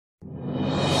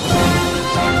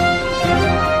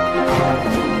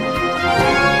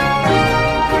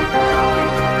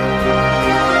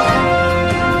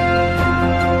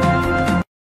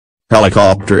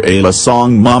Helicopter Eela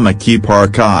song Mumma Ki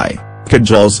Parchai,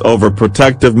 Kajol's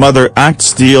overprotective mother act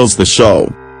steals the show.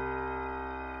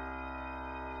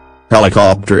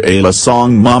 Helicopter Eela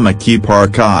song Mumma Ki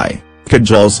Parchai,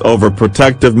 Kajol's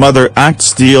overprotective mother act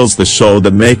steals the show. The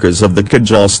makers of the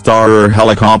Kajol starrer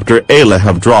Helicopter Eela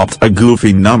have dropped a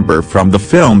goofy number from the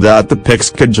film that depicts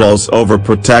Kajol's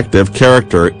overprotective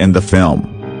character in the film.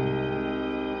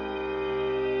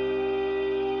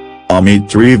 Amit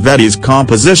Trivedi's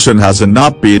composition has an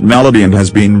upbeat melody and has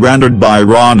been rendered by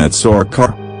Ronit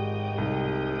Sarkar.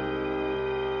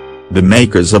 The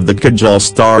makers of the Kajol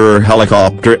starrer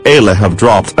Helicopter Eela have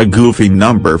dropped a goofy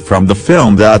number from the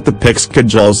film that depicts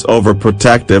Kajol's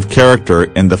overprotective character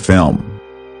in the film.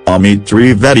 Amit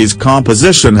Trivedi's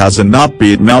composition has an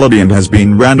upbeat melody and has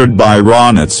been rendered by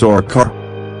Ronit Sarkar.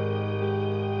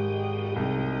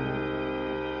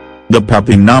 The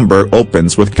peppy number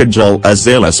opens with Kajol as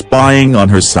Eela spying on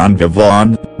her son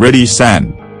Vivaan, Riddhi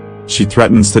Sen. She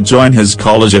threatens to join his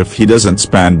college if he doesn't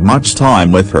spend much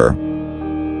time with her.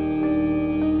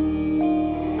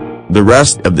 The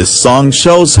rest of this song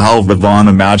shows how Vivaan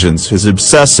imagines his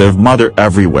obsessive mother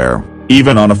everywhere,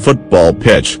 even on a football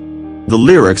pitch. The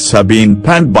lyrics have been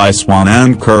penned by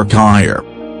Swanand Kirkire.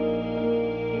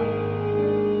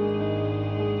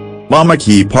 Mumma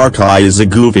Ki Parchai is a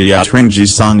goofy yet cringy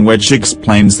song which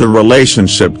explains the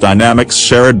relationship dynamics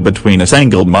shared between a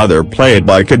single mother played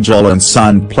by Kajol and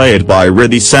son played by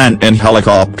Riddhi Sen in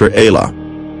Helicopter Eela.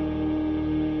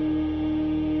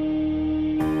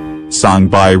 Sung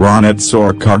by Ronit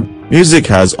Sarkar, music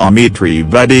has Amit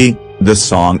Trivedi. The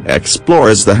song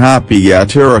explores the happy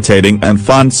yet irritating and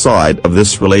fun side of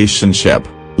this relationship,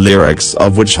 lyrics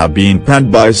of which have been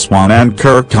penned by Swanand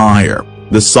Kirkire.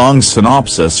 The song's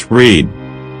synopsis read: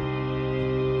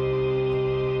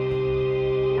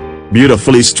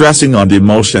 beautifully stressing on the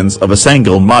emotions of a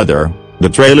single mother, the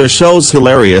trailer shows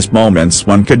hilarious moments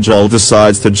when Kajol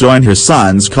decides to join her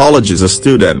son's college as a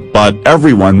student but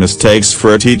everyone mistakes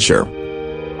for a teacher.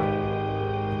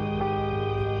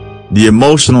 The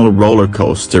emotional roller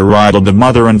coaster ride of the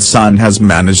mother and son has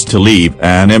managed to leave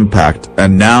an impact,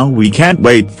 and now we can't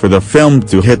wait for the film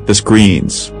to hit the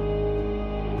screens.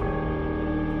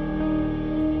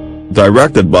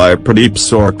 Directed by Pradeep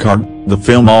Sarkar, the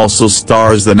film also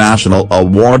stars the national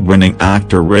award-winning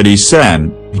actor Riddhi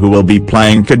Sen, who will be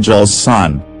playing Kajol's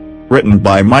son. Written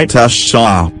by Mitesh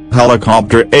Shah,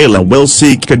 Helicopter Eela will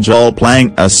see Kajol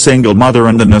playing a single mother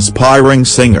and an aspiring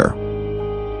singer.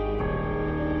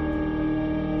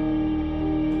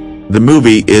 The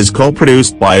movie is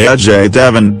co-produced by Ajay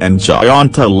Devgan and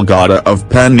Jayanta Lagada of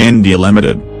Pen India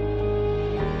Limited.